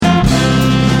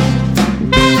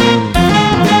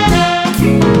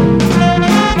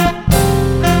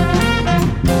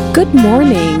Good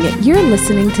morning. You're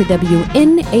listening to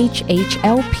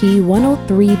WNHHLP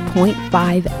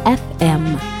 103.5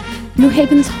 FM, New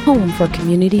Haven's home for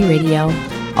community radio.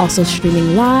 Also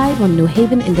streaming live on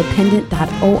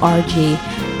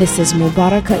newhavenindependent.org. This is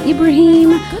Mubaraka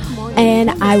Ibrahim, and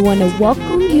I want to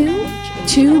welcome you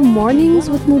to Mornings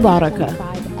with Mubaraka.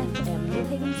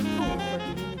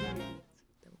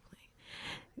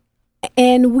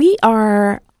 And we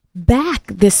are back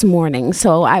this morning.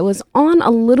 So I was on a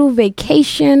little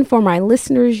vacation. For my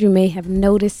listeners, you may have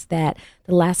noticed that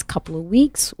the last couple of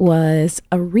weeks was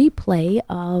a replay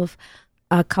of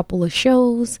a couple of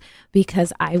shows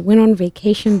because I went on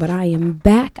vacation, but I am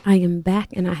back,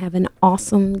 and I have an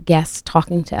awesome guest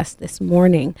talking to us this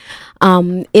morning.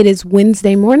 It is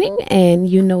Wednesday morning, and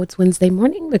you know it's Wednesday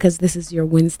morning because this is your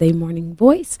Wednesday morning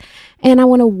voice. And I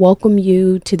want to welcome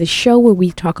you to the show where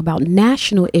we talk about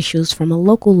national issues from a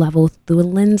local level through a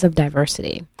lens of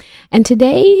diversity. And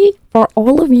today, for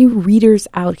all of you readers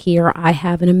out here, I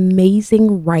have an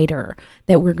amazing writer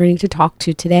that we're going to talk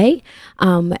to today.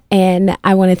 And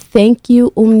I want to thank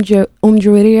you,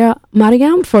 Juwairiya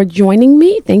Mariam, for joining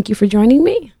me. Thank you for joining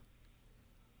me.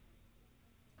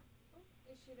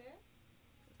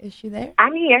 Is she there?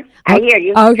 I'm here. I hear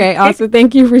you. Okay, awesome.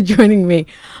 Thank you for joining me.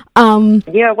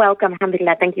 You're welcome.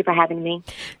 Alhamdulillah. Thank you for having me.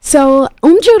 So,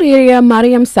 Juwairiya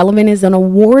Mariam Sullivan is an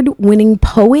award-winning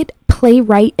poet,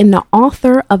 playwright, and the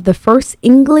author of the first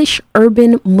English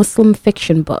urban Muslim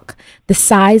fiction book, The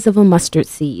Size of a Mustard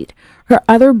Seed. Her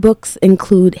other books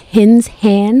include Hen's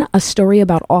Hand, a story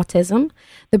about autism,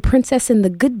 The Princess and the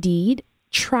Good Deed,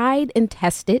 Tried and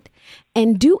Tested,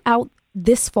 and due out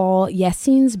this fall,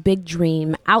 Yasin's Big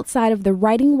Dream. Outside of the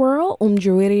writing world,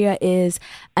 Juwairiya is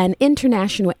an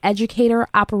international educator,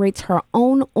 operates her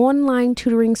own online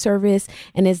tutoring service,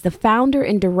 and is the founder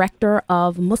and director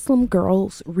of Muslim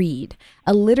Girls Read,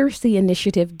 a literacy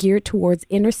initiative geared towards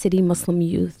inner city Muslim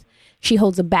youth. She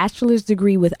holds a bachelor's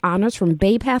degree with honors from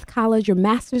Bay Path College, a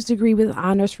master's degree with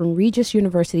honors from Regis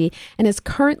University, and is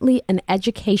currently an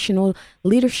educational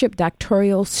leadership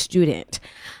doctoral student.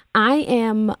 I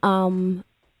am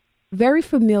very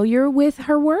familiar with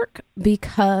her work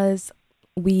because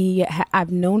I've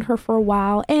known her for a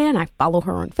while, and I follow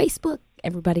her on Facebook.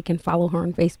 Everybody can follow her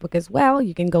on Facebook as well.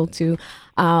 You can go to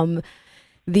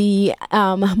the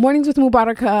Mornings with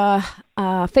Mubaraka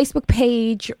Facebook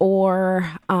page or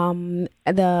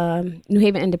the New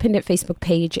Haven Independent Facebook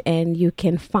page, and you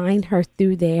can find her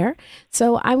through there.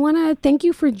 So I want to thank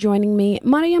you for joining me.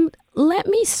 Mariam, let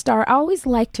me start. I always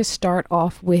like to start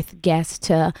off with guests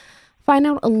to find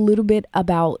out a little bit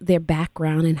about their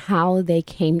background and how they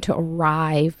came to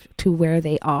arrive to where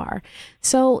they are.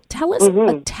 So tell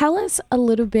us a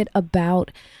little bit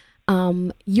about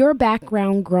your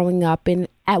background growing up, and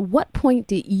at what point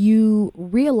did you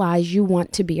realize you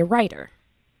want to be a writer?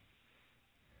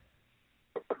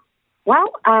 Well,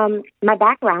 my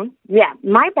background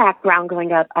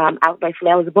growing up, I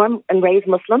was born and raised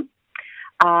Muslim.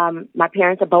 My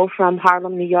parents are both from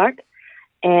Harlem, New York.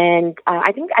 And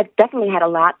I think I definitely had a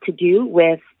lot to do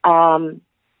with my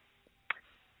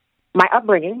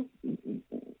upbringing,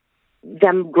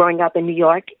 them growing up in New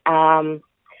York,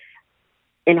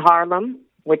 in Harlem,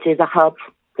 which is a hub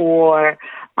for,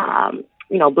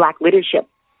 Black leadership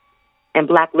and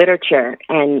Black literature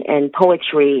and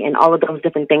poetry and all of those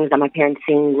different things that my parents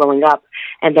seen growing up,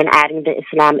 and then adding the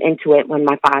Islam into it when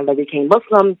my father became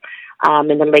Muslim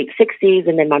in the late 60s,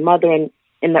 and then my mother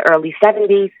in the early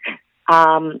 70s.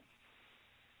 And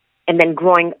then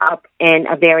growing up in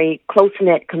a very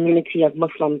close-knit community of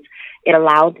Muslims, it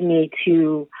allowed me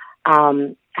to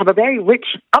have a very rich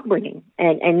upbringing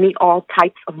and meet all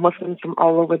types of Muslims from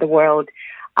all over the world,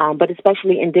 but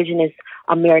especially indigenous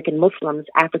American Muslims,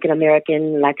 African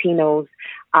American, Latinos,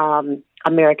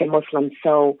 American Muslims.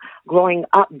 So growing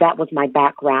up, that was my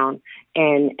background.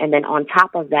 And then on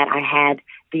top of that, I had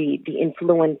the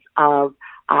influence of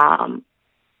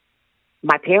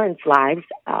my parents' lives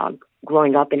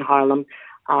growing up in Harlem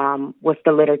with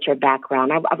the literature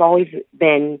background. I've always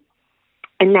been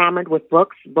enamored with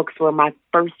books. Books were my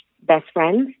first best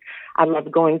friends. I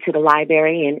loved going to the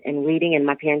library and reading, and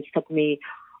my parents took me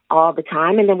all the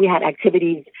time. And then we had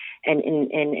activities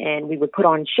and we would put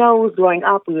on shows growing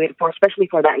up. We would, especially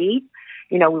for the Eid,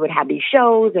 we would have these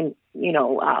shows, and,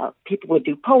 people would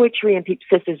do poetry, and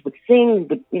sisters would sing,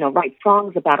 would, write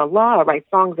songs about Allah or write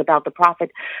songs about the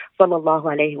Prophet, sallallahu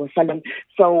alaihi wasallam.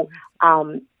 So,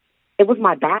 it was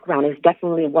my background. It's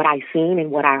definitely what I seen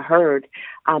and what I heard,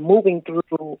 moving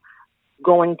through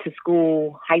going to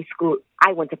school, high school.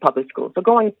 I went to public school. So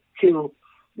going to,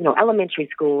 elementary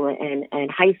school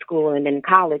and high school and then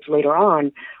college later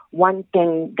on one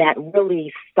thing that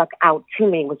really stuck out to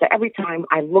me was that every time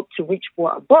I looked to reach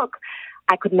for a book,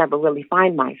 I could never really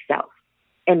find myself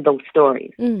in those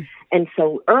stories. And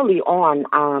so early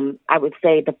on, I would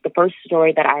say that the first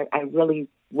story that I really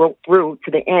wrote through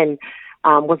to the end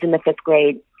was in the 5th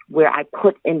grade, where I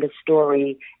put in the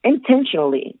story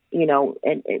intentionally, and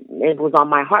it was on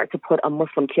my heart to put a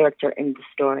Muslim character in the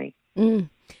story.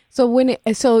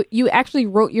 So you actually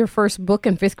wrote your first book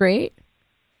in 5th grade?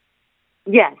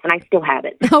 Yes, and I still have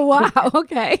it. Oh, wow.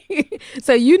 Okay.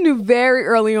 So you knew very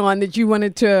early on that you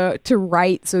wanted to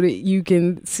write so that you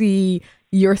can see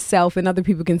yourself and other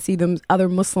people can see them, other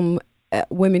Muslim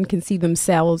women can see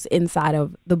themselves inside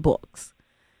of the books.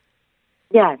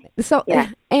 Yes. So,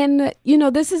 and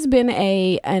this has been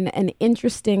an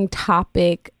interesting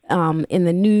topic in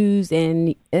the news,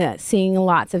 and seeing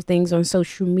lots of things on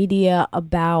social media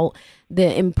about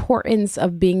the importance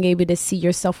of being able to see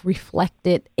yourself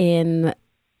reflected in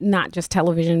not just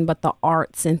television, but the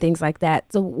arts and things like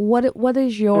that. So what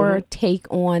is your take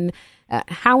on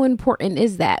how important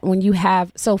is that when you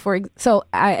have,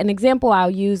 an example I'll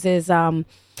use is,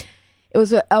 it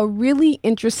was a really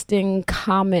interesting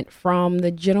comment from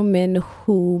the gentleman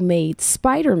who made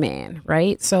Spider-Man,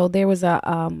 right? So there was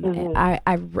I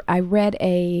read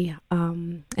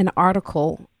an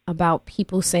article about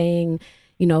people saying,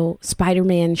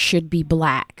 Spider-Man should be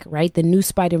black, right? The new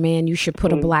Spider-Man, you should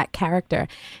put a black character.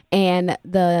 And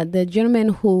the gentleman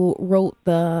who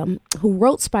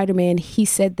wrote Spider-Man, he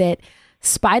said that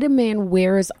Spider-Man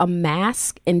wears a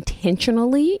mask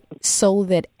intentionally so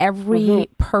that every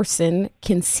person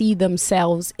can see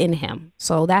themselves in him.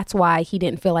 So that's why he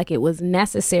didn't feel like it was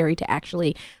necessary to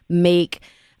actually make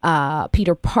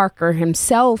Peter Parker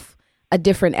himself a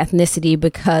different ethnicity,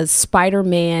 because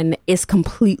Spider-Man is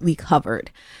completely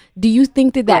covered. Do you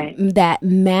think that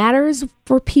matters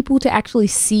for people to actually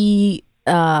see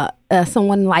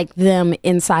someone like them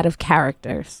inside of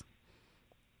characters?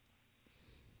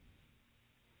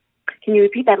 Can you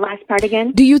repeat that last part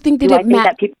again? Do you think that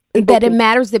it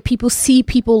matters that people see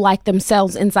people like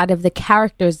themselves inside of the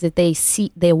characters that they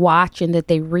see, they watch, and that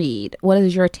they read? What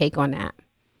is your take on that?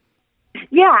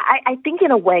 Yeah, I think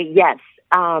in a way, yes.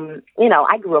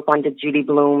 I grew up on the Judy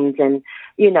Blooms, and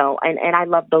I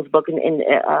love those books in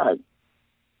the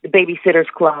Babysitter's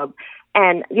Club,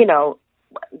 and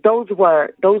those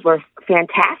were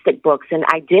fantastic books, and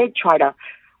I did try to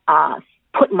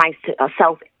put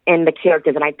myself in the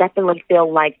characters. And I definitely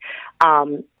feel like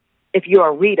if you're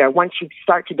a reader, once you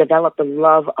start to develop the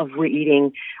love of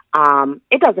reading,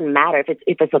 it doesn't matter if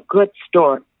it's a good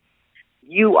story.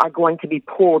 You are going to be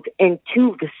pulled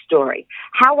into the story.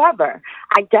 However,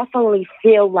 I definitely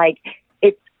feel like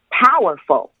it's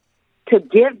powerful to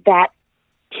give that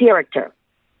character,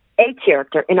 a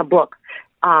character in a book,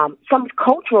 some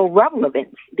cultural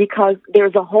relevance, because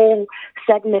there's a whole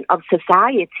segment of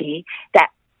society that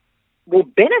will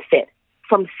benefit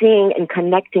from seeing and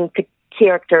connecting to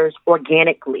characters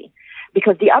organically.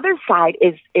 Because the other side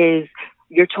is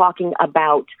you're talking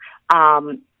about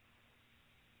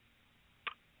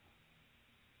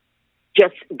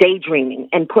just daydreaming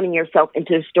and putting yourself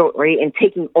into the story and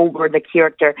taking over the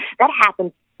character. That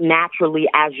happens naturally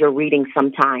as you're reading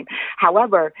sometime.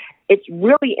 However, it's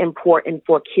really important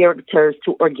for characters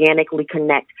to organically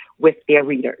connect with their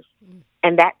readers.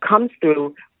 And that comes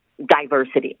through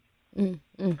diversity.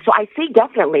 So I see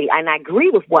definitely, and I agree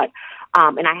with what,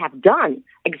 and I have done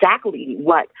exactly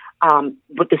what,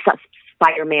 with the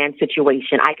Spider-Man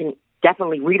situation. I can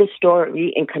definitely read a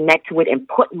story and connect to it and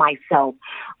put myself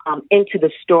into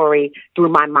the story through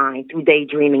my mind, through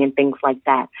daydreaming and things like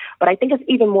that. But I think it's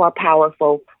even more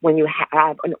powerful when you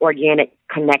have an organic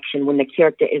connection, when the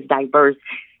character is diverse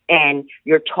and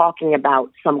you're talking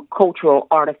about some cultural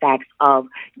artifacts of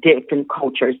different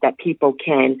cultures that people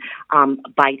can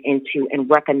bite into and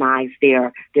recognize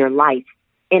their life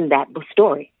in that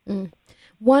story.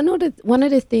 One of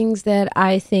the things that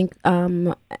I think,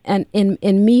 and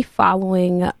in me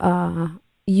following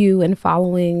you and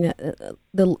following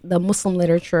the Muslim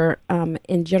literature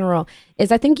in general,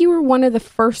 is I think you were one of the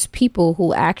first people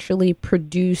who actually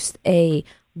produced a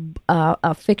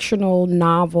fictional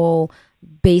novel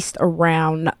based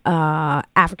around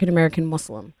African American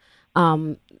Muslim.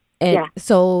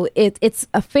 So it's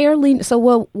a fairly,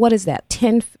 so what is that,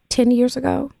 10 years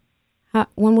ago?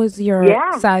 When was your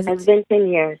size? It's been 10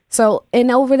 years. So,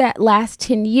 and over that last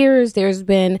 10 years, there's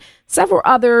been several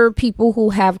other people who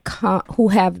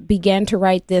have began to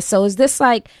write this. So is this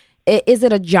is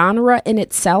it a genre in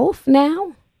itself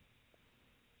now?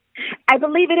 I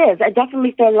believe it is. I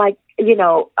definitely feel like,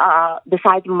 The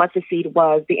Size of a Mustard Seed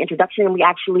was the introduction, and we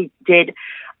actually did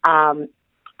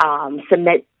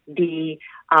submit the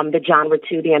genre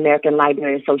to the American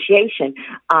Library Association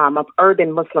of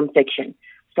urban Muslim fiction.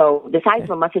 So The Size of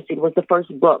a Mustard Seed was the first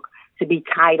book to be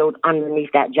titled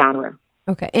underneath that genre.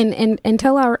 Okay, and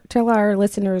tell our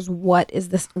listeners what is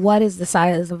The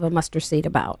Size of a Mustard Seed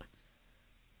about?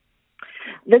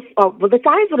 The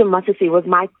Size of the Mustard Seed was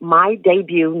my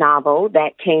debut novel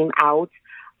that came out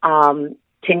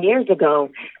 10 years ago,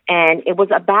 and it was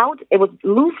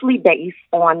loosely based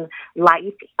on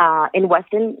life in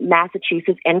Western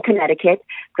Massachusetts and Connecticut,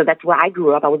 because that's where I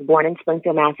grew up. I was born in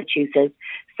Springfield, Massachusetts.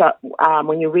 So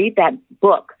when you read that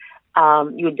book,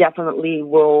 you definitely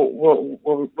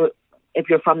will if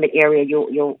you're from the area,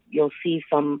 you'll see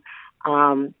some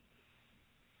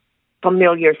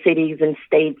familiar cities and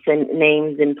states and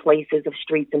names and places of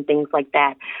streets and things like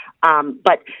that.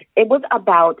 But it was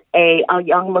about a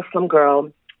young Muslim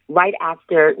girl right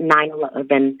after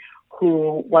 9/11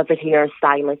 who was a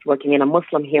hairstylist working in a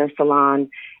Muslim hair salon.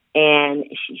 And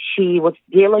she was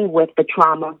dealing with the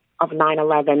trauma of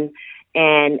 9/11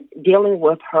 and dealing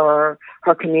with her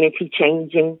community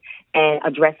changing and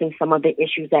addressing some of the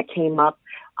issues that came up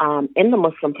in the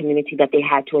Muslim community that they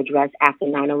had to address after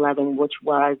 9/11, which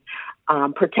was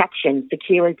protection,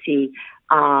 security.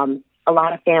 A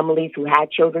lot of families who had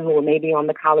children who were maybe on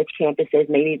the college campuses,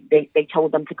 maybe they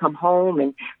told them to come home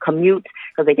and commute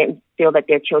because they didn't feel that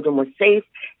their children were safe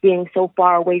being so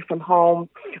far away from home.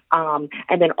 And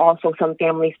then also some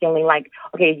families feeling like,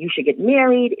 okay, you should get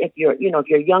married. If you're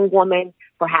a young woman,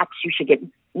 perhaps you should get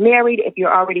married if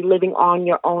you're already living on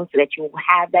your own so that you will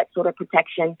have that sort of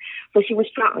protection. So she was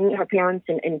trying, her parents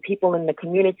and people in the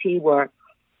community were,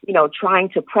 trying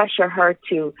to pressure her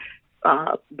to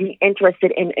be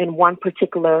interested in one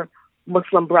particular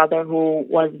Muslim brother who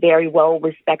was very well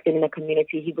respected in the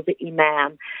community. He was an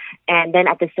imam. And then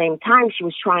at the same time, she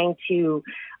was trying to,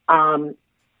 on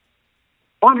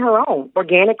her own,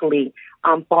 organically,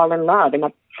 fall in love. And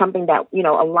that's something that, a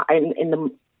lot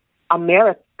in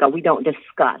America, we don't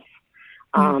discuss.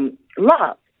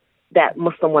 Love that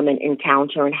Muslim women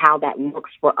encounter and how that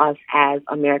looks for us as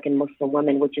American Muslim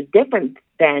women, which is different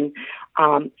than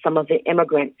some of the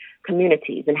immigrant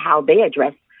communities and how they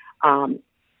address.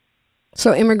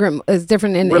 So immigrant is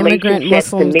different in immigrant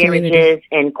Muslim and marriages communities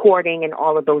and courting and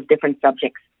all of those different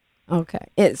subjects.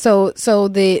 Okay. So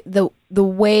the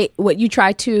way what you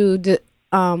try to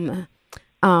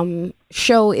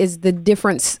show is the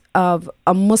difference of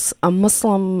a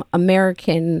Muslim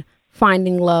American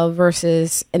finding love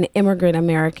versus an immigrant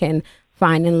American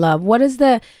finding love. What is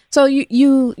so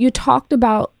you talked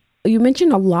about, you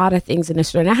mentioned a lot of things in the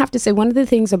story. And I have to say, one of the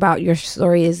things about your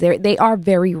story is they are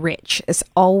very rich. It's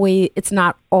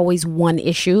not always one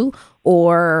issue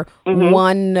or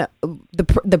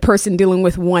the person dealing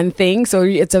with one thing. So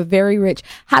it's a very rich.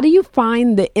 How do you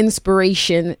find the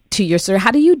inspiration to your story?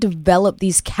 How do you develop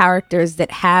these characters that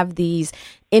have these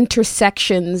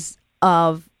intersections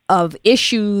of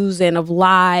issues and of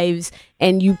lives,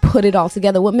 and you put it all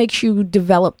together? What makes you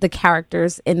develop the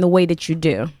characters in the way that you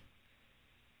do?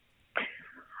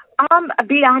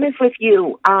 Be honest with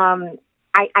you.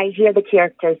 I hear the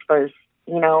characters first.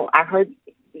 I heard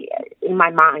in my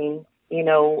mind.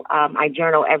 I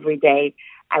journal every day.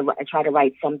 I try to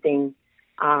write something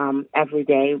every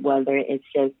day, whether it's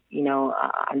just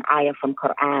an ayah from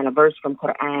Quran, a verse from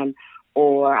Quran,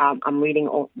 or I'm reading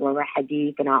or a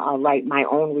hadith, and I'll write my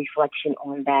own reflection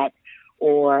on that,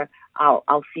 or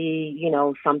I'll see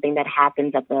something that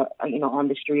happens at the on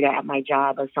the street or at my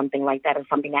job or something like that, or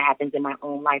something that happens in my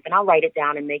own life, and I'll write it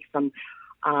down and make some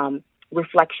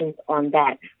reflections on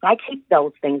that. So I keep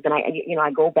those things, and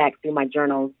I go back through my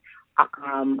journals.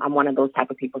 I'm one of those type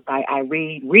of people. So I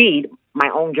read my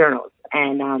own journals,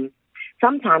 and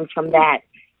sometimes from that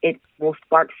it will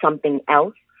spark something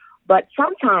else. But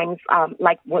sometimes,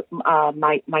 like what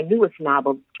my newest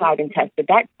novel, Tried and Tested,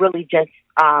 that really just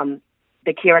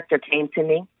the character came to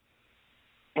me,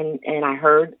 and I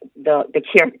heard the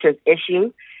character's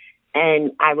issue,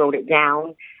 and I wrote it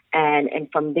down, and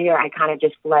from there I kind of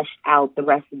just fleshed out the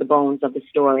rest of the bones of the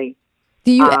story.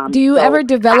 Do you ever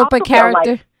develop a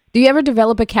character? Do you ever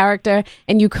develop a character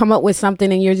and you come up with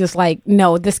something and you're just like,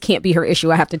 no, this can't be her issue.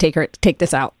 I have to take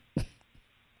this out.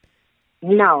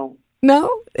 No,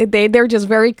 they're just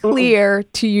very clear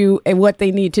to you and what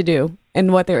they need to do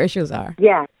and what their issues are.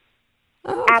 Yeah,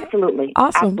 okay. Absolutely,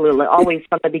 awesome, absolutely, always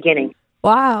from the beginning.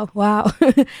 Wow.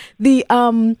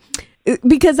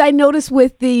 Because I noticed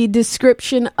with the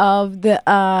description of the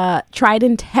Tried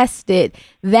and Tested,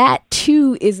 that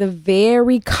too is a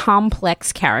very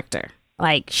complex character.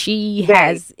 Like, she Right.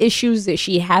 has issues that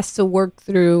she has to work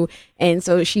through. And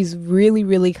so she's really,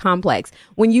 really complex.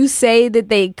 When you say that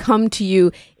they come to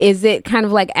you, is it kind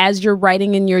of like as you're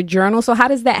writing in your journal? So how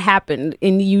does that happen?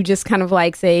 And you just kind of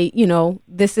like say, you know,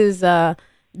 this is,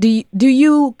 do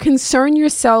you concern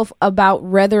yourself about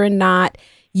whether or not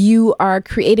you are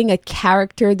creating a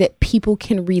character that people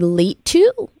can relate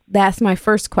to? That's my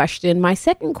first question. My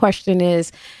second question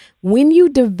is, when you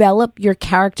develop your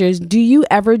characters, do you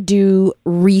ever do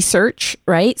research,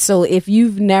 right? So if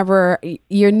your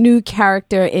new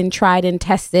character in Tried and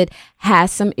Tested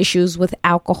has some issues with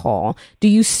alcohol, do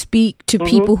you speak to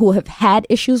people who have had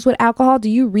issues with alcohol? Do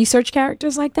you research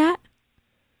characters like that?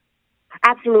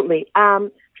 Absolutely.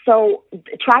 So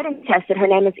Tried and Tested, her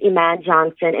name is Iman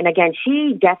Johnson. And again,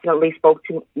 she definitely spoke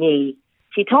to me.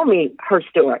 She told me her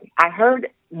story. I heard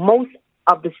most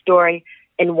of the story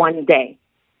in one day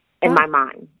in my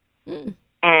mind.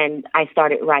 And I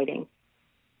started writing.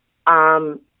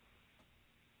 The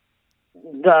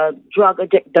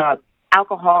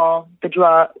alcohol, the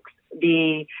drugs,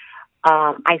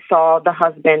 I saw the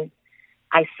husband.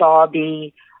 I saw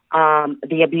the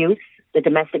abuse, the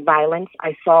domestic violence.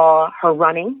 I saw her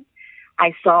running.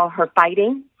 I saw her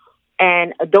fighting,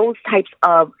 and those types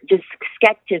of just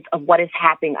sketches of what is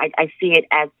happening. I see it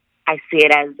as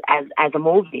a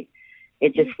movie.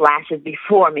 It just flashes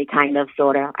before me, kind of,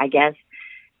 sort of, I guess,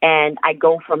 and I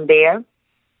go from there.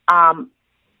 And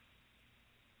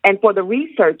for the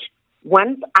research,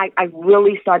 once I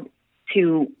really started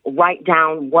to write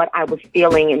down what I was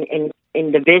feeling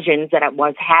in the visions that I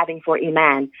was having for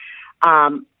Iman,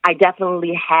 I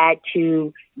definitely had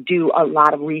to do a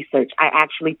lot of research. I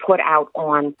actually put out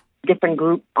on different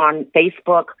groups on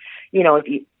Facebook, you know, if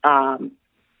you,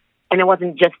 and it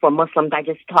wasn't just for Muslims. I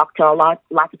just talked to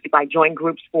lots of people. I joined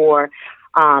groups for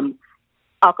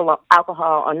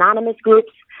alcohol anonymous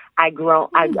groups. I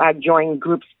joined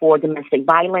groups for domestic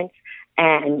violence,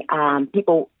 and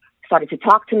people started to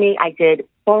talk to me. I did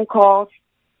phone calls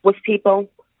with people.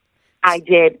 I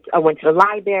went to the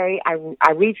library.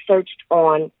 I researched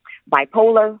on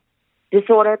bipolar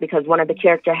disorder because one of the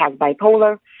characters has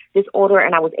bipolar disorder,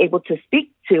 and I was able to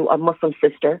speak to a Muslim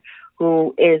sister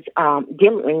who is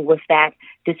dealing with that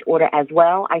disorder as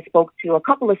well. I spoke to a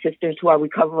couple of sisters who are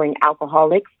recovering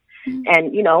alcoholics.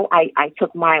 And, you know, I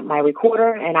took my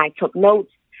recorder and I took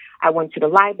notes. I went to the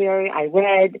library. I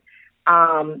read.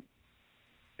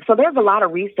 So there's a lot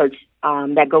of research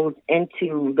that goes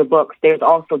into the books. There's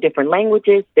also different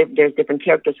languages. There's different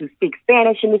characters who speak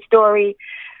Spanish in the story.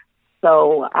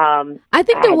 So I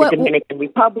think the Dominican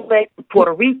Republic,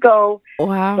 Puerto Rico.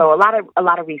 Wow. So a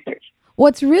lot of research.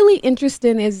 What's really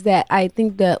interesting is that I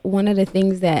think that one of the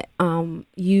things that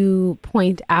you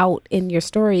point out in your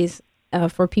stories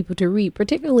for people to read,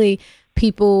 particularly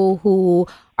people who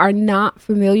are not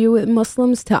familiar with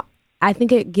Muslims, I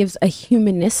think it gives a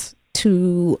humanness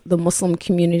to the Muslim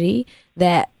community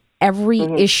that every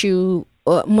issue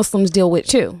Muslims deal with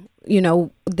too. You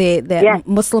know,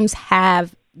 Muslims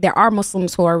have. There are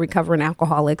Muslims who are recovering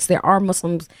alcoholics. There are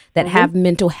Muslims that have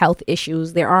mental health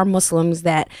issues. There are Muslims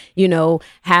that, you know,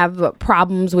 have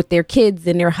problems with their kids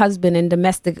and their husband and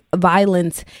domestic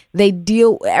violence.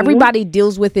 Everybody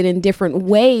deals with it in different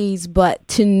ways, but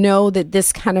to know that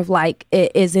this kind of like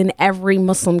is in every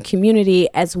Muslim community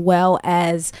as well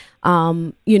as,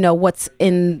 you know, what's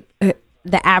in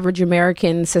the average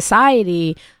American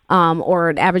society or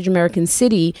an average American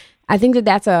city, I think that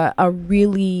that's a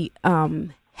really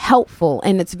helpful,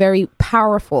 and it's very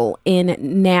powerful in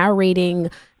narrating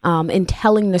and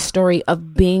telling the story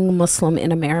of being Muslim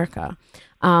in America.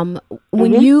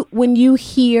 When you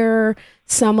hear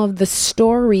some of the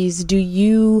stories, do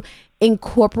you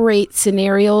incorporate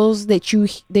scenarios that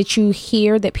you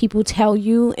hear that people tell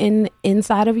you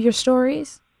inside of your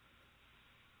stories?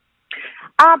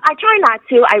 I try not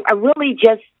to. I really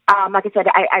just like I said,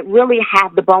 I really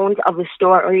have the bones of the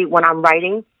story when I'm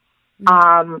writing.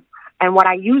 And what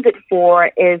I use it for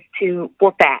is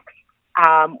for facts.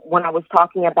 When I was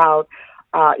talking about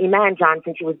Iman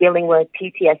Johnson, she was dealing with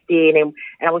PTSD, and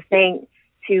I was saying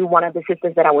to one of the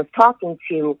sisters that I was talking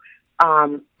to,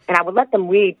 and I would let them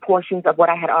read portions of what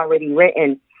I had already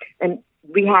written, and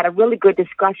we had a really good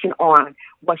discussion on,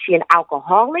 was she an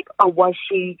alcoholic or was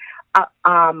she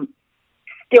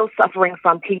still suffering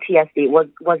from PTSD? Was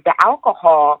the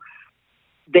alcohol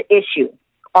the issue?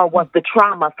 Or was the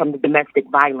trauma from the domestic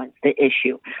violence the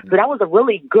issue? So that was a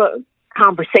really good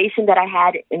conversation that I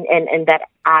had, and that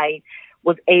I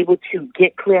was able to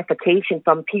get clarification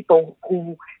from people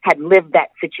who had lived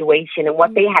that situation. And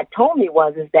what they had told me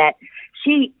is that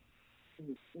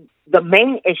the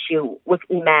main issue with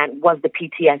Iman was the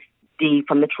PTSD. PTSD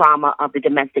from the trauma of the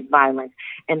domestic violence,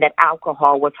 and that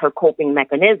alcohol was her coping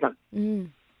mechanism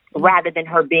rather than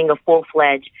her being a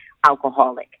full-fledged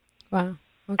alcoholic. Wow.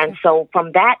 Okay. And so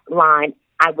from that line,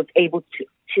 I was able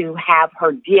to have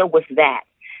her deal with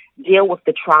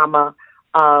the trauma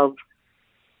of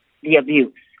the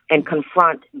abuse and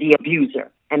confront the abuser.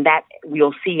 And that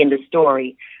we'll see in the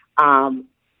story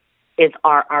is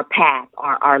our path,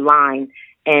 our line,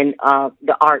 and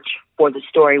the arch for the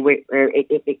story where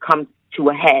it comes to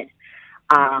a head,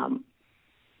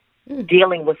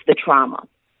 dealing with the trauma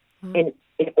in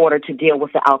order to deal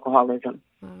with the alcoholism.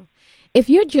 Wow. If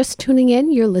you're just tuning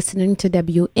in, you're listening to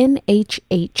WNHH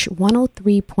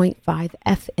 103.5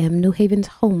 FM, New Haven's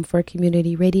home for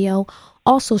community radio,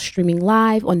 also streaming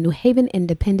live on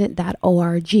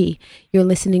newhavenindependent.org. You're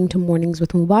listening to Mornings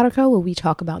with Mubaraka, where we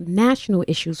talk about national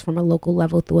issues from a local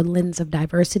level through a lens of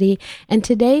diversity. And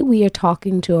today we are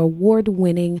talking to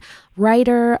award-winning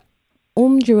writer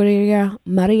Juwairiya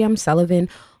Mariam Sullivan,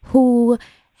 who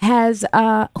has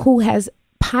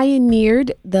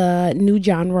pioneered the new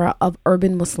genre of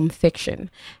urban Muslim fiction.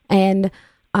 And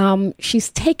she's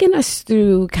taken us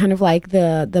through kind of like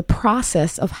the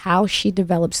process of how she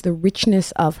develops the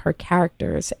richness of her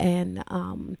characters. And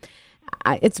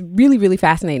it's really, really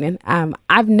fascinating.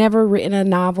 I've never written a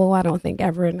novel. I don't think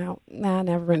ever. I've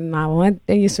never written a novel.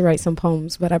 I used to write some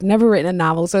poems, but I've never written a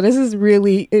novel. So this is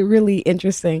really, really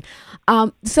interesting.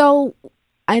 And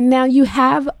now you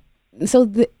have,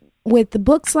 with the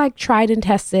books like Tried and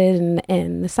Tested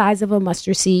and The Size of a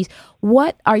Mustard Seed,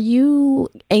 what are you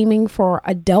aiming for?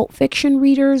 Adult fiction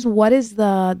readers? What is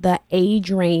the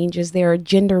age range? Is there a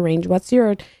gender range? What's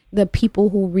the people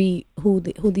who read who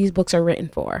these books are written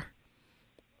for?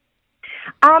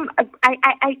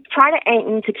 I try to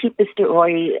aim to keep the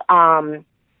story, I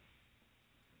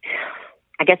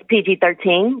guess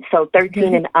PG-13, so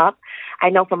 13 and up.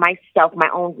 I know for myself, my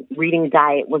own reading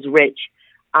diet was rich.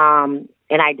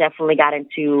 And I definitely got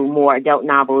into more adult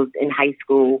novels in high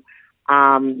school.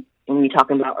 When you're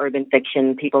talking about urban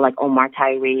fiction, people like Omar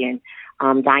Tyree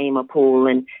and Diane Poole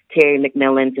and Terry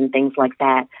McMillan and things like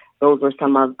that. Those were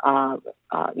some of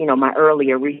my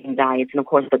earlier reading diets, and of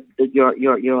course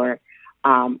your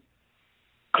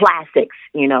classics,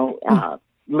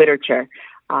 literature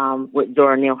with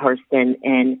Zora Neale Hurston,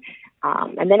 and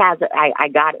then as I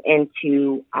got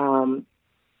into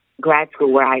grad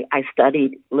school where I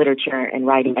studied literature and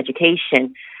writing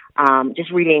education, just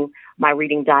reading, my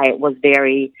reading diet was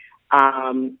very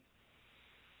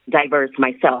diverse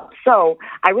myself. So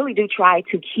I really do try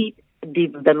to keep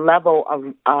the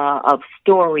level of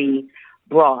story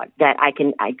broad, that I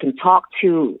can talk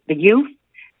to the youth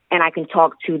and I can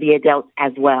talk to the adults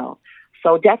as well.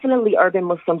 So definitely urban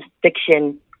Muslim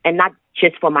fiction, and not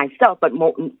just for myself, but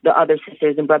the other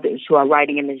sisters and brothers who are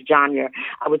writing in this genre.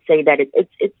 I would say that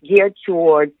it's geared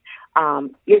towards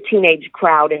your teenage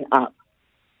crowd and up.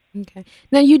 Okay.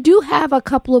 Now, you do have a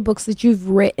couple of books that you've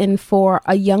written for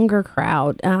a younger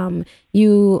crowd.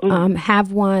 You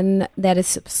have one that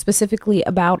is specifically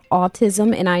about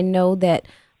autism, and I know that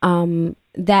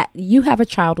that you have a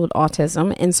child with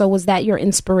autism, and so was that your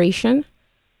inspiration?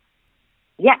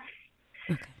 Yes.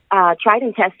 Okay. Tried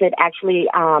and Tested, actually,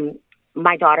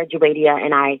 my daughter, Juwairiya,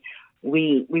 and I,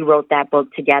 we wrote that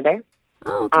book together.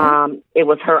 Oh, okay. It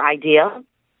was her idea,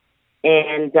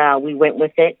 and we went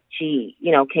with it. She,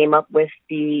 came up with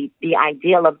the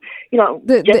ideal of,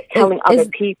 telling other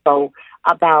people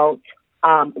about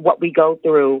what we go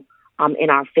through in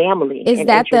our family. Is and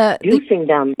that introducing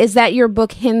them? Is that your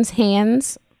book, Hen's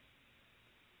Hands?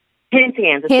 Hen's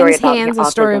Hands, a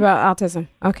story about autism.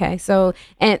 Okay, so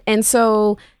and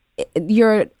so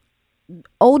your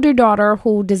older daughter,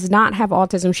 who does not have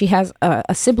autism, she has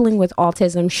a sibling with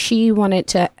autism. She wanted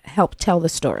to help tell the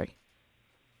story.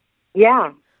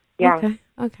 Yeah. Okay.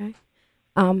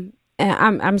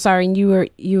 I'm sorry.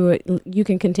 You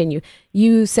can continue.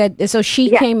 You said so. She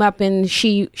came up and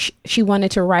she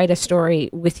wanted to write a story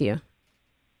with you.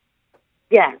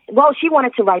 Yes. Well, she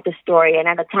wanted to write the story, and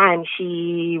at the time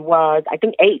she was, I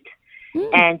think, 8,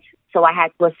 and so I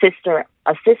had to assist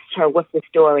her with the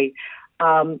story.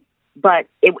 But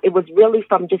it was really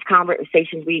from just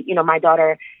conversations. My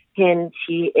daughter, Hen,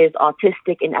 she is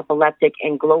autistic and epileptic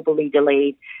and globally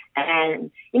delayed,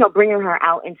 and bringing her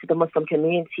out into the Muslim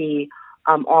community,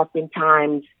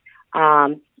 oftentimes,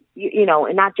 and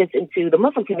not just into the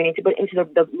Muslim community, but into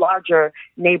the larger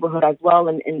neighborhood as well,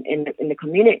 in the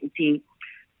community.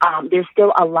 There's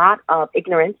still a lot of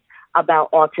ignorance about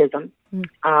autism,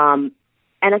 and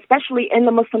especially in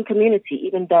the Muslim community,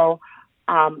 even though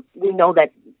we know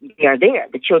that they are there.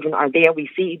 The children are there. We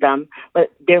see them,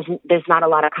 but there's not a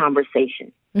lot of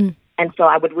conversation. And so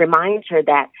I would remind her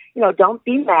that, don't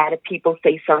be mad if people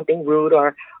say something rude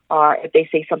or if they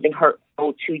say something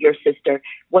hurtful to your sister.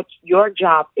 What your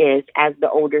job is as the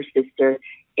older sister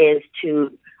is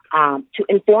to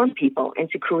inform people and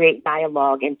to create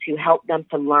dialogue and to help them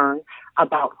to learn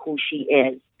about who she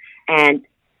is. And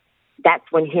that's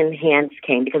when Hen Hands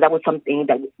came, because that was something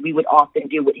that we would often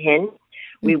do with Hen.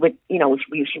 We would,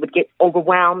 she would get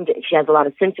overwhelmed. She has a lot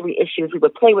of sensory issues. We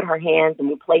would play with her hands and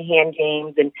we'd play hand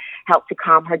games and help to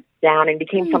calm her down, and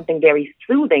became something very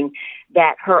soothing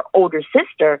that her older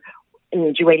sister,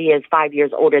 and Juwadia is 5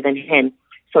 years older than Hen.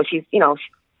 So she's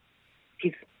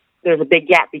there's a big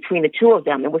gap between the two of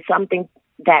them. It was something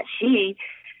that she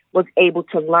was able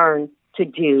to learn to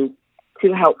do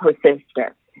to help her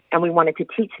sister. And we wanted to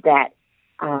teach that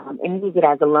and use it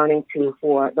as a learning tool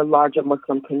for the larger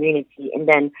Muslim community, and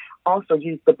then also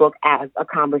use the book as a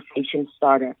conversation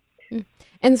starter.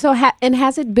 And so,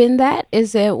 has it been that?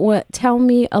 Is it what? Tell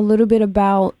me a little bit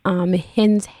about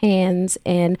Hen's Hands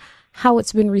and how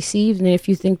it's been received, and if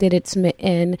you think that it's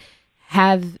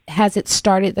has it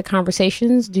started the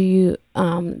conversations? Do you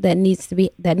that needs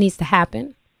to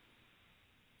happen?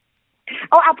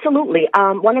 Oh, absolutely.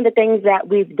 One of the things that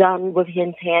we've done with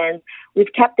Hen's Hands,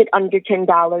 we've kept it under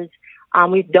 $10.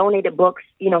 We've donated books,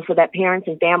 so that parents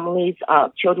and families,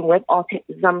 children with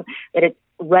autism, that it's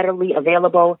readily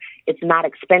available. It's not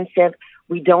expensive.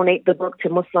 We donate the book to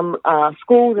Muslim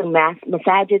schools and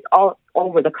masajids all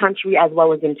over the country, as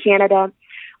well as in Canada,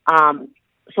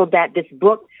 so that this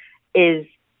book is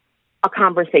a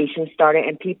conversation starter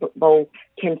and people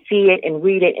can see it and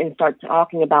read it and start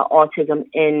talking about autism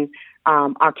in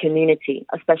our community,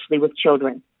 especially with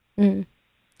children. Mm.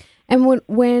 And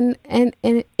when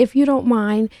if you don't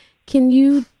mind, can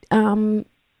you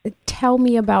tell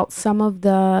me about some of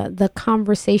the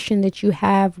conversation that you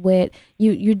have with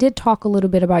you did talk a little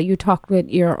bit about, you talked with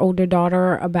your older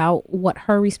daughter about what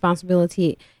her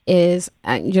responsibility is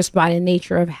just by the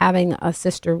nature of having a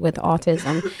sister with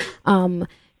autism.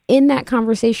 In that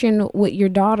conversation with your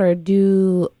daughter,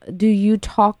 do you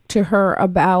talk to her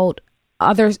about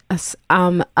other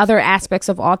aspects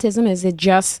of autism? Is it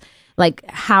just like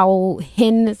how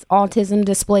Hen's autism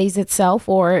displays itself,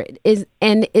 or is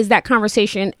that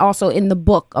conversation also in the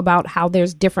book about how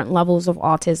there's different levels of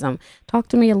autism? Talk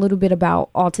to me a little bit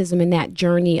about autism and that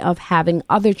journey of having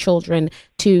other children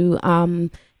to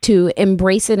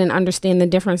embrace it and understand the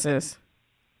differences.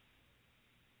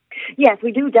 Yes,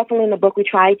 we do. Definitely in the book, we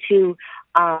try to,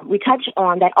 we touch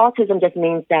on that autism just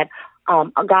means that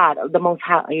God, the Most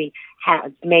High,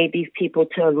 has made these people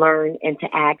to learn and to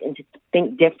act and to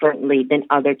think differently than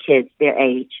other kids their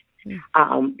age.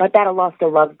 But that Allah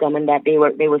still loves them, and that they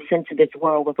were sent to this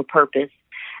world with a purpose.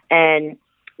 And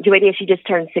Juwadia, she just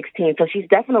turned 16, so she's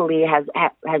definitely has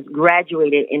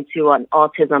graduated into an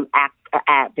autism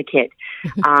advocate.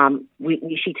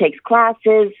 She takes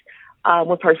classes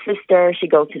with her sister. She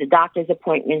goes to the doctor's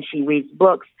appointment. She reads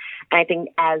books. And I think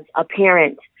as a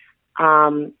parent,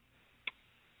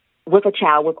 with a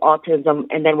child with autism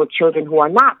and then with children who are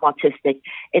not autistic,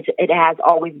 it has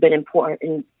always been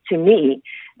important to me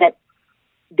that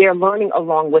they're learning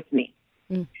along with me.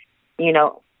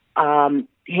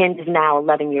 Hind is now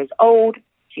 11 years old.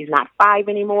 She's not 5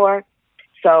 anymore.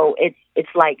 So it's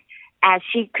like, as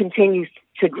she continues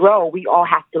to grow, we all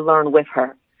have to learn with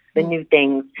her the new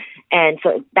things. And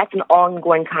so that's an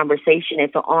ongoing conversation.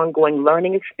 It's an ongoing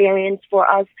learning experience for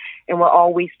us. And we're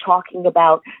always talking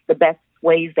about the best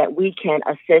ways that we can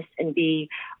assist and be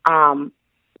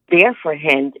there for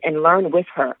Hind and learn with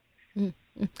her.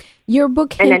 Your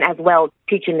book, and then as well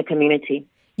teaching the community.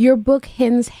 Your book,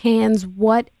 Hen's Hands,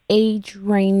 what age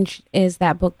range is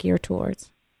that book geared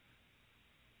towards?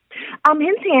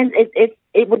 Hen's Hands,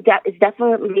 it's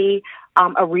definitely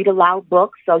a read aloud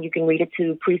book, so you can read it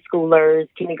to preschoolers,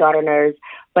 kindergarteners.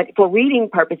 But for reading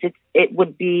purposes, it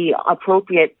would be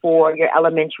appropriate for your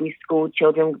elementary school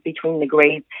children between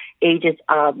the ages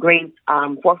of grades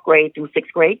 4th grade through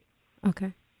 6th grade.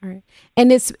 Okay, all right.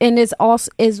 And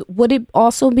would it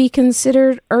also be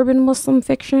considered urban Muslim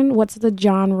fiction? What's the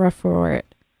genre for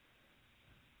it?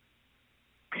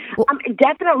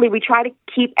 Definitely, we try to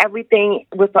keep everything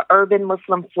with the urban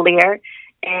Muslim flair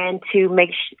and to make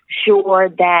sure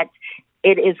that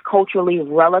it is culturally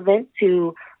relevant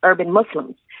to urban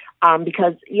Muslims.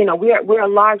 Because, we're a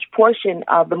large portion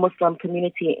of the Muslim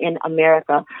community in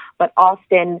America, but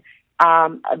often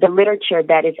the literature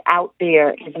that is out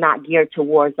there is not geared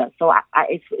towards us. So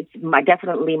it's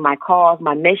definitely my cause,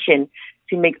 my mission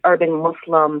to make urban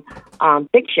Muslim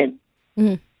fiction.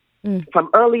 From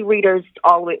early readers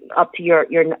all the way up to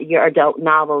your adult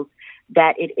novels,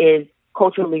 that it is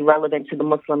culturally relevant to the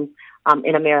Muslims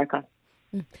in America.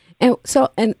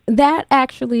 And that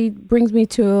actually brings me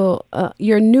to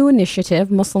your new initiative,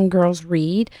 Muslim Girls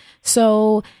Read.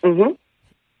 So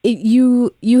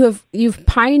you've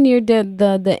pioneered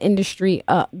the industry,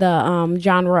 the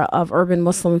genre of urban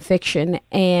Muslim fiction,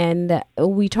 and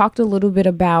we talked a little bit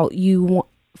about you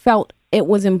felt it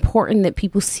was important that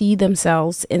people see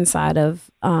themselves inside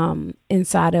of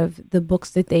the books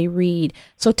that they read.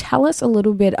 So tell us a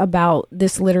little bit about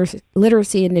this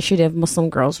literacy initiative, Muslim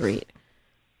Girls Read.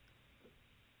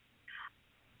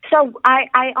 So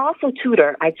I also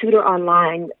tutor. I tutor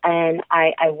online, and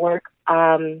I work.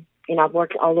 I've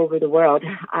worked all over the world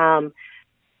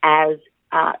as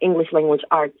English language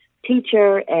arts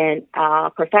teacher and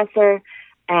professor,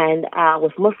 and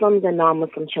with Muslims and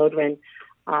non-Muslim children.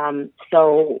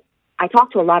 So I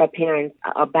talk to a lot of parents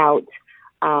about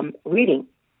reading.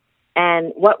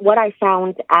 And what I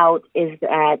found out is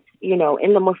that,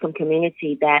 in the Muslim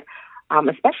community that,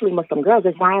 especially Muslim girls,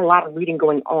 there's not a lot of reading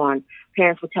going on.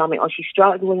 Parents would tell me, oh, she's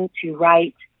struggling to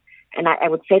write. And I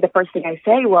would say, the first thing I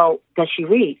say, well, does she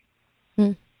read?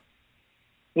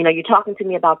 You're talking to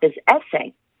me about this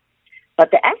essay.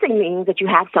 But the essay means that you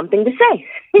have something to say.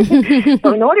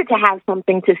 So in order to have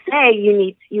something to say,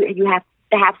 you have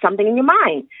to have something in your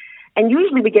mind. And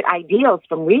usually we get ideas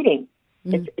from reading.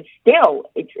 It's still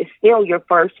your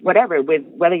first whatever,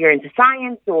 whether you're into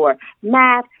science or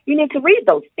math, you need to read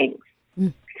those things.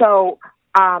 So,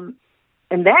 and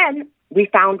then we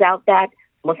found out that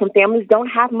Muslim families don't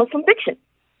have Muslim fiction.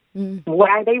 What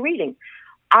are they reading?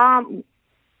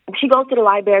 She goes to the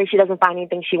library. She doesn't find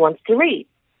anything she wants to read.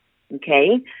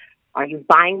 Okay. Are you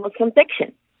buying Muslim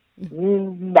fiction?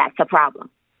 That's a problem.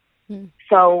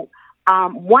 So,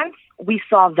 once we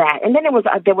saw that, and then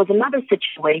there was another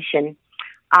situation,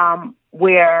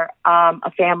 where,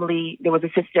 a family, there was a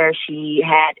sister, she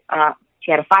had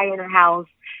a fire in her house,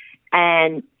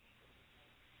 and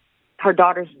her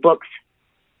daughter's books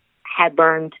had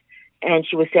burned, and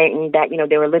she was saying that,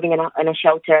 they were living in a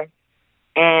shelter,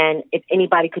 and if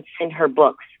anybody could send her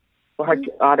books for her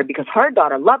daughter, because her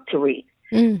daughter loved to read.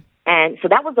 And so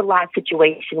that was a live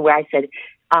situation where I said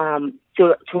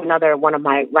to another one of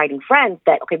my writing friends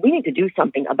that, okay, we need to do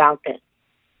something about this.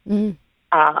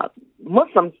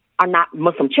 Muslim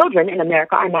children in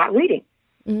America are not reading.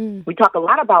 We talk a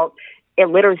lot about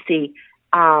illiteracy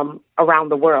around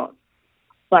the world,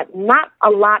 but not a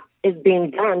lot is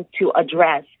being done to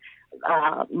address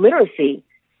literacy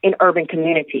in urban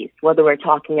communities, whether we're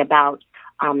talking about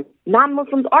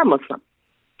non-Muslims or Muslims.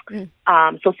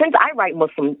 So since I write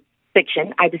Muslim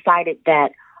fiction, I decided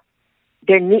that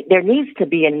there needs to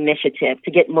be an initiative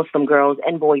to get Muslim girls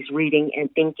and boys reading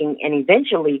and thinking and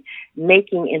eventually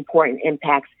making important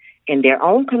impacts in their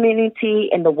own community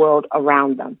and the world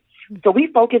around them. So we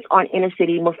focus on inner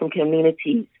city Muslim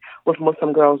communities with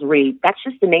Muslim Girls Read. That's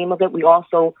just the name of it. We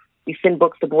send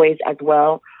books to boys as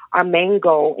well. Our main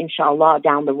goal, inshallah,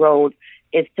 down the road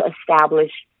is to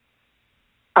establish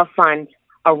a fund,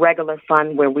 a regular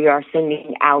fund where we are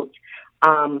sending out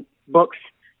books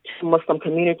to Muslim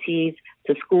communities,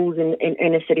 to schools in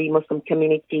inner city Muslim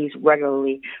communities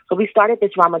regularly. So we started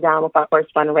this Ramadan with our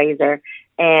first fundraiser,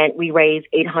 and we raised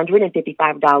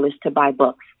 $855 to buy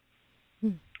books.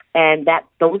 And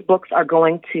those books are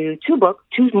going to two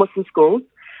Muslim schools.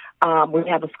 We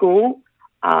have a school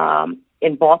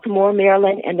in Baltimore,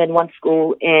 Maryland, and then one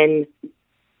school in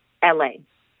LA.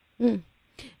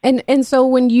 And so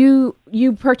when you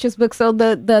purchase books, so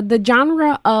the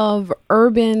genre of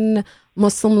urban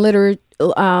Muslim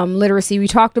literacy, we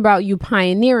talked about you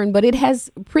pioneering, but it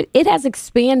has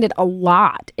expanded a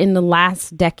lot in the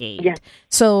last decade. Yeah.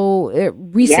 So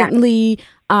recently,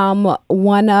 another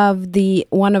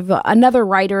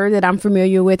writer that I'm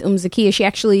familiar with, Zakiya, she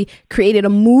actually created a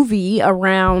movie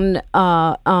around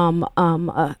a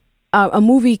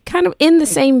movie kind of in the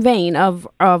same vein of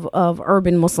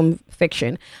urban Muslim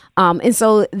fiction. And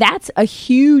so that's a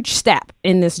huge step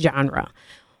in this genre.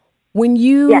 When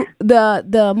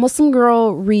the Muslim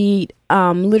Girl Read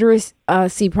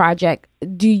literacy project,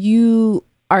 do you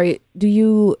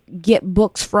get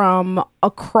books from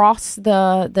across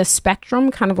the spectrum,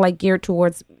 kind of like geared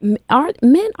towards are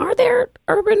there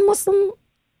urban Muslim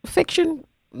fiction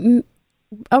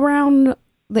around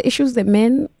the issues that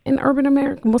men in urban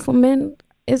America, Muslim men,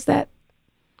 is that?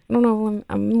 I don't know.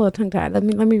 I'm a little tongue tied. Let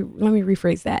me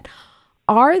rephrase that.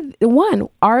 Are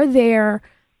there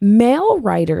male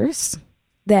writers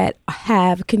that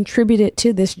have contributed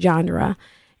to this genre,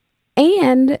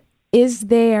 and is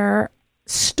there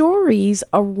stories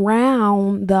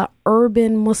around the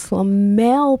urban Muslim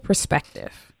male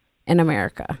perspective in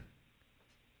America?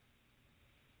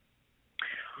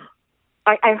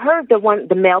 I heard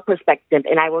the male perspective,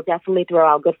 and I will definitely throw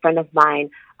out a good friend of mine,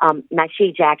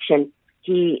 Nasheed Jackson.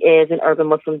 He is an urban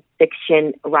Muslim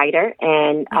fiction writer,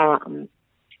 and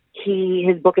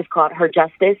his book is called Her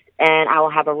Justice, and I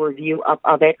will have a review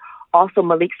of it. Also,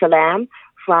 Malik Salam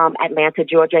from Atlanta,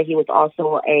 Georgia. He was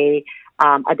also a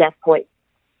deaf poet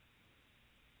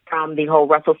from the whole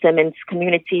Russell Simmons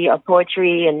community of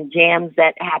poetry and jams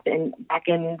that happened back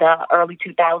in the early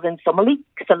 2000s. So Malik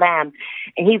Salam,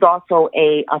 and he's also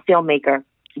a filmmaker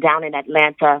down in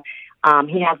Atlanta.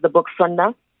 He has the book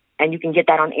Sunnah, and you can get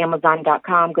that on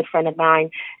Amazon.com, good friend of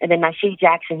mine. And then Nasheed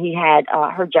Jackson, he had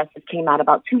Her Justice came out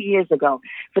about 2 years ago.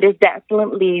 So there's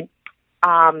definitely,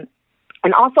 and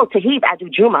also Tahib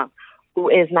Adujuma, who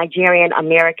is Nigerian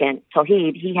American.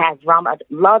 Tahib, he has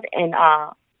Love and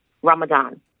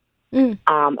Ramadan. And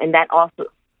that also,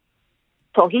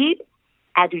 Tahib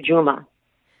Adujuma.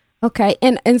 Okay,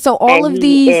 and so all and of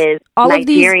these,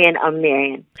 Nigerian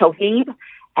American. Tahib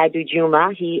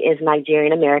Adujuma, he is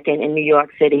Nigerian American in New York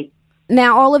City.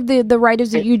 Now, all of the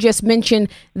writers that you just mentioned,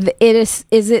 it's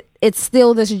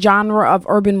still this genre of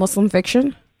urban Muslim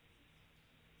fiction?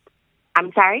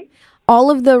 I'm sorry?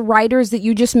 All of the writers that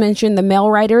you just mentioned, the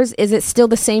male writers, is it still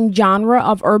the same genre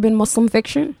of urban Muslim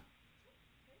fiction?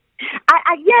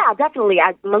 Yeah, definitely.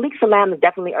 Malik Salam is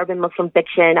definitely urban Muslim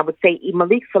fiction. I would say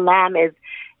Malik Salam is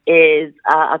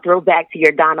a throwback to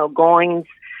your Donald Goines,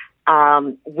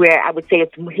 where I would say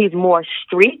he's more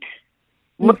street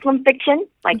Muslim fiction.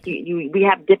 Like we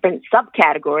have different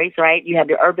subcategories, right? You have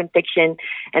your urban fiction,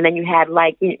 and then you have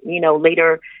like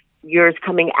later years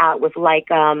coming out with like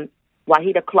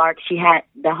Wahida Clark. She had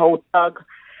the whole Thug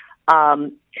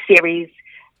series.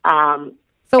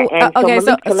 Malik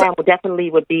Salam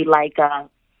would be like.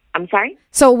 I'm sorry.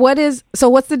 So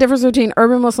what's the difference between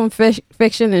urban Muslim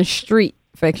fiction and street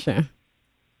fiction?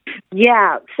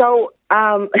 Yeah. So,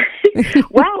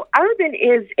 well, urban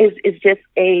is just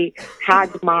a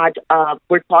hodgepodge of,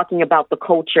 we're talking about the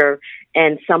culture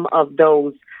and some of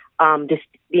those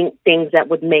distinct things that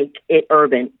would make it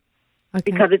urban.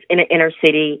 Okay. Because it's in an inner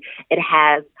city, it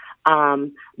has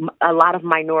a lot of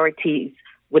minorities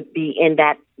would be in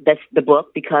that's the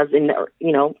book, because in the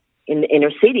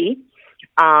inner city,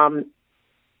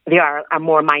 there are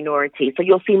more minorities. So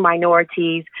you'll see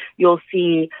minorities, you'll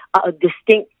see a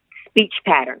distinct speech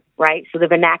pattern, right? So the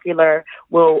vernacular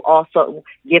will also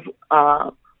give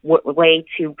way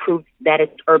to prove that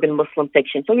it's urban Muslim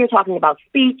fiction. So you're talking about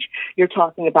speech, you're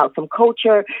talking about some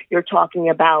culture, you're talking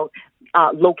about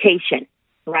location,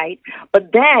 right?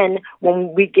 But then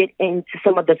when we get into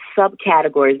some of the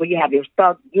subcategories where you have your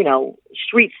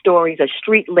street stories, or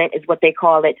street lit is what they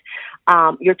call it,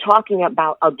 you're talking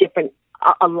about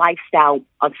a lifestyle,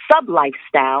 a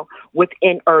sub-lifestyle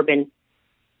within urban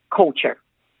culture,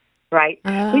 right?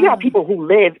 So you have people who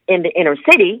live in the inner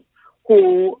city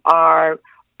who are,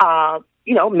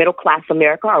 middle-class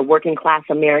America or working-class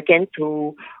Americans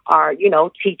who are,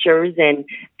 teachers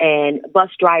and bus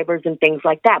drivers and things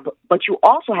like that. But you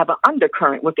also have an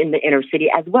undercurrent within the inner city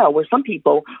as well, where some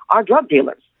people are drug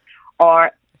dealers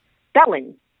or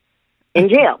felons in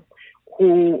jail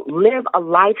who live a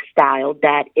lifestyle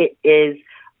that it is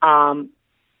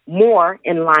more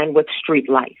in line with street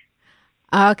life.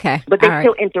 Okay. But they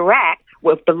still interact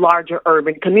with the larger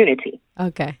urban community.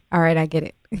 Okay. All right. I get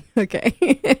it. Okay.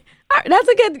 All right,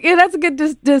 that's a good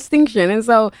distinction. And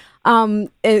so,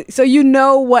 so you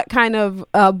know what kind of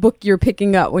book you're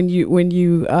picking up when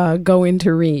you go in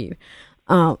to read.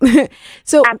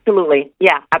 So absolutely.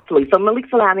 Yeah, absolutely. So Malik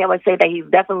Salami, I would say that he's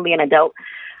definitely an adult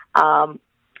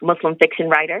Muslim fiction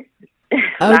writer.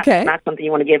 Okay. Not something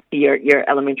you want to give to your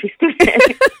elementary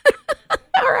students.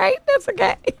 All right, that's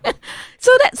okay.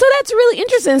 So that's really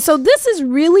interesting. So this is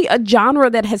really a genre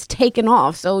that has taken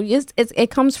off. So it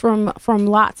comes from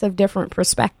lots of different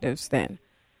perspectives then.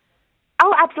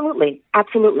 Oh, absolutely.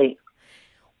 Absolutely.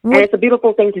 And it's a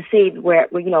beautiful thing to see where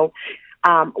you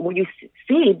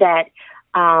see that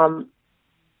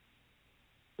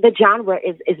the genre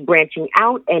is branching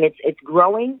out, and it's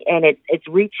growing, and it's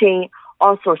reaching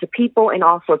all sorts of people and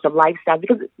all sorts of lifestyles.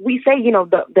 Because we say,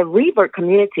 the revert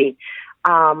community,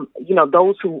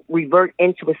 those who revert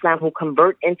into Islam, who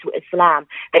convert into Islam,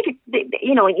 they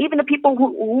and even the people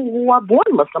who are born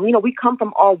Muslim, we come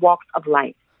from all walks of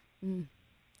life.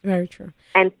 Very true.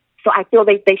 And so I feel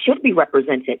they should be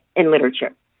represented in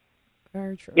literature.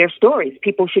 Very true. Their stories,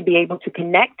 people should be able to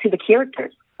connect to the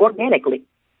characters organically.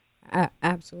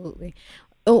 Absolutely.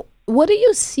 Oh, what do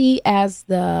you see as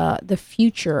the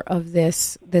future of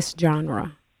this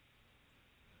genre?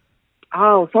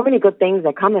 Oh, so many good things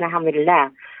are coming,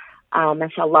 alhamdulillah.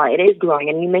 Mashallah, it is growing.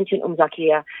 And you mentioned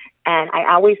Zakia, and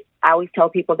I always I always tell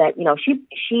people that,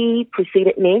 she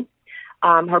preceded me.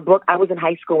 Her book, I was in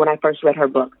high school when I first read her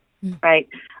book, right?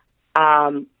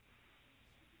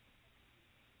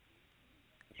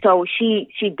 So she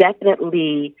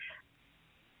definitely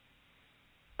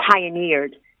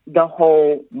pioneered the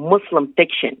whole Muslim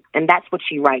fiction, and that's what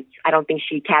she writes. I don't think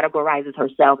she categorizes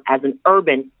herself as an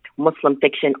urban Muslim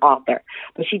fiction author,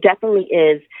 but she definitely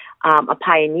is a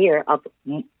pioneer of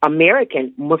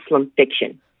American Muslim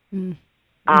fiction.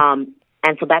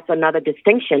 And so that's another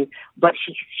distinction, but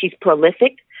she's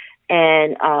prolific,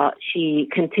 and she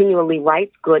continually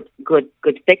writes good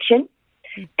fiction,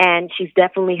 and she's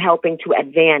definitely helping to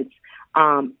advance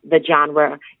the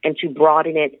genre and to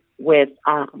broaden it with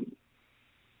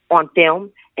on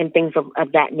film and things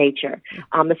of that nature.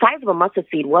 The Size of a Mustard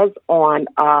Seed was on,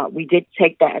 we did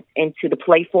take that into the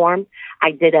play form.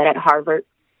 I did that at Harvard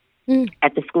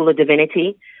at the School of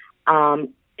Divinity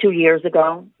 2 years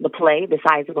ago, the play, The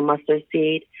Size of a Mustard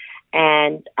Seed.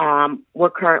 And we're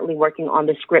currently working on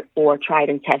the script for Tried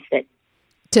and Tested.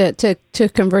 To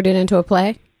convert it into a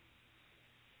play?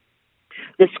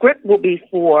 The script will be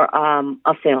for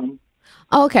a film.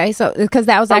 Okay, so because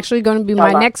that was actually going to be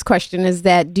my next question, is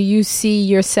that do you see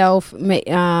yourself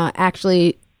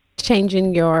actually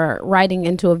changing your writing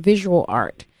into a visual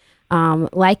art,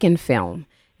 like in film?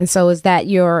 And so is that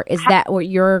what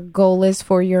your goal is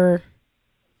for your?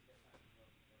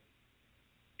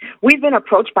 We've been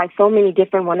approached by so many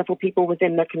different wonderful people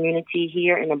within the community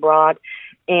here and abroad,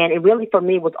 and it really, for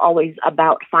me, was always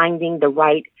about finding the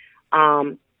right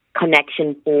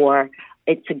connection for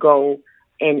it to go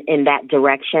in that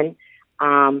direction. So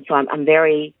I'm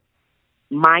very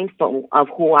mindful of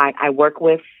who I work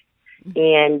with.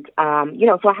 And,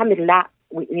 so alhamdulillah,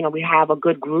 we have a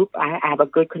good group. I have a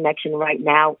good connection right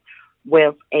now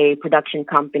with a production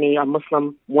company, a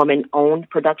Muslim woman-owned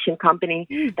production company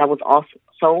that was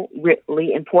also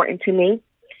really important to me.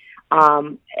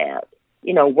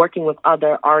 Working with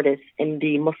other artists in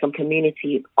the Muslim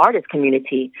community, artist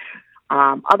community,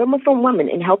 other Muslim women,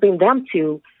 and helping them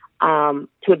to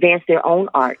advance their own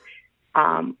art.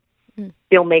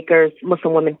 Filmmakers,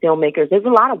 Muslim women filmmakers, there's a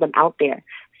lot of them out there.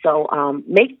 So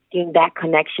making that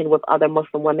connection with other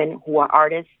Muslim women who are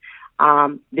artists,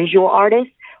 visual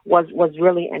artists, was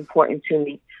really important to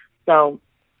me. So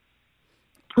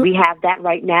we have that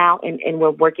right now, and we're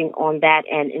working on that.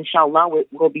 And inshallah,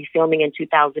 we'll be filming in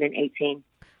 2018.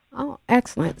 Oh,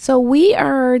 excellent. So we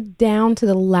are down to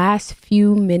the last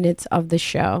few minutes of the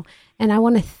show. And I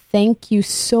want to thank you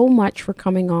so much for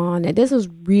coming on. And this was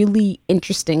really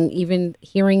interesting, even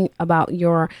hearing about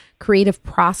your creative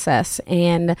process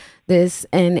and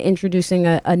introducing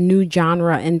a new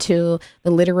genre into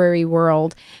the literary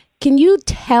world. Can you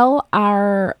tell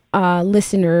our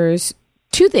listeners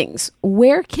two things?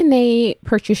 Where can they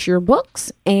purchase your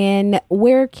books, and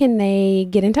where can they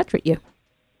get in touch with you?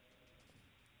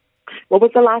 What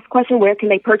was the last question? Where can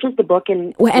they purchase the book,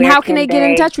 and how can they get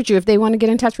in touch with you if they want to get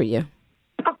in touch with you?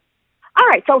 All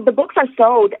right. So the books are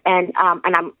sold, and I'm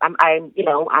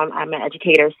an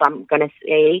educator, so I'm going to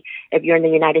say, if you're in the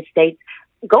United States,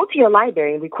 go to your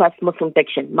library and request Muslim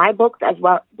fiction. My books, as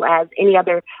well as any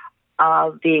other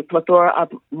of the plethora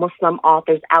of Muslim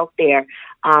authors out there.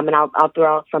 And I'll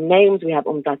throw out some names. We have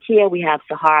Zakia, we have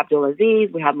Sahar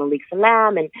Abdulaziz, we have Malik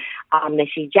Salam, and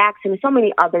Nasheed Jackson, and so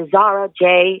many others. Zara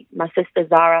J, my sister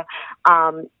Zara.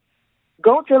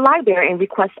 Go to the library and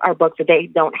request our books. If they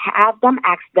don't have them,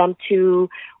 ask them to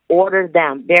order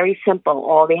them. Very simple.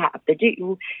 All they have to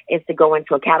do is to go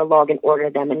into a catalog and order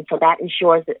them. And so that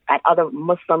ensures that other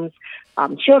Muslims,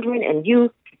 children and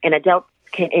youth and adults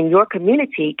in your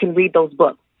community can read those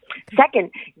books.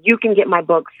 Second, you can get my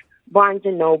books, Barnes &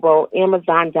 Noble,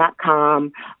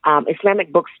 Amazon.com,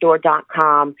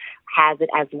 IslamicBookstore.com has it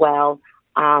as well.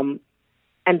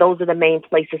 And those are the main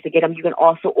places to get them. You can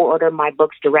also order my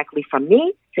books directly from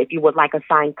me, so if you would like a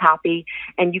signed copy.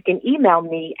 And you can email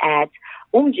me at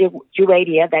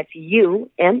Juwayriah, that's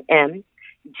UMMJUWAYRIYAH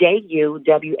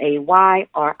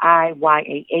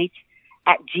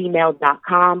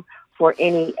 @gmail.com for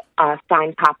any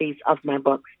signed copies of my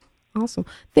books. Awesome.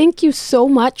 Thank you so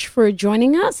much for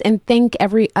joining us, and I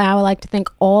would like to thank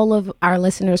all of our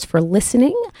listeners for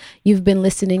listening. You've been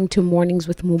listening to Mornings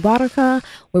with Mubarakah,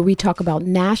 where we talk about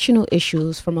national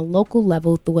issues from a local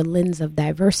level through a lens of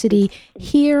diversity,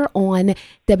 here on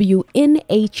WNHHLP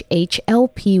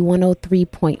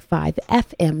 103.5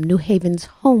 FM, New Haven's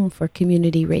home for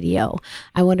community radio.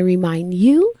 I want to remind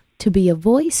you to be a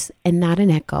voice and not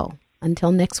an echo.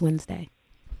 Until next Wednesday.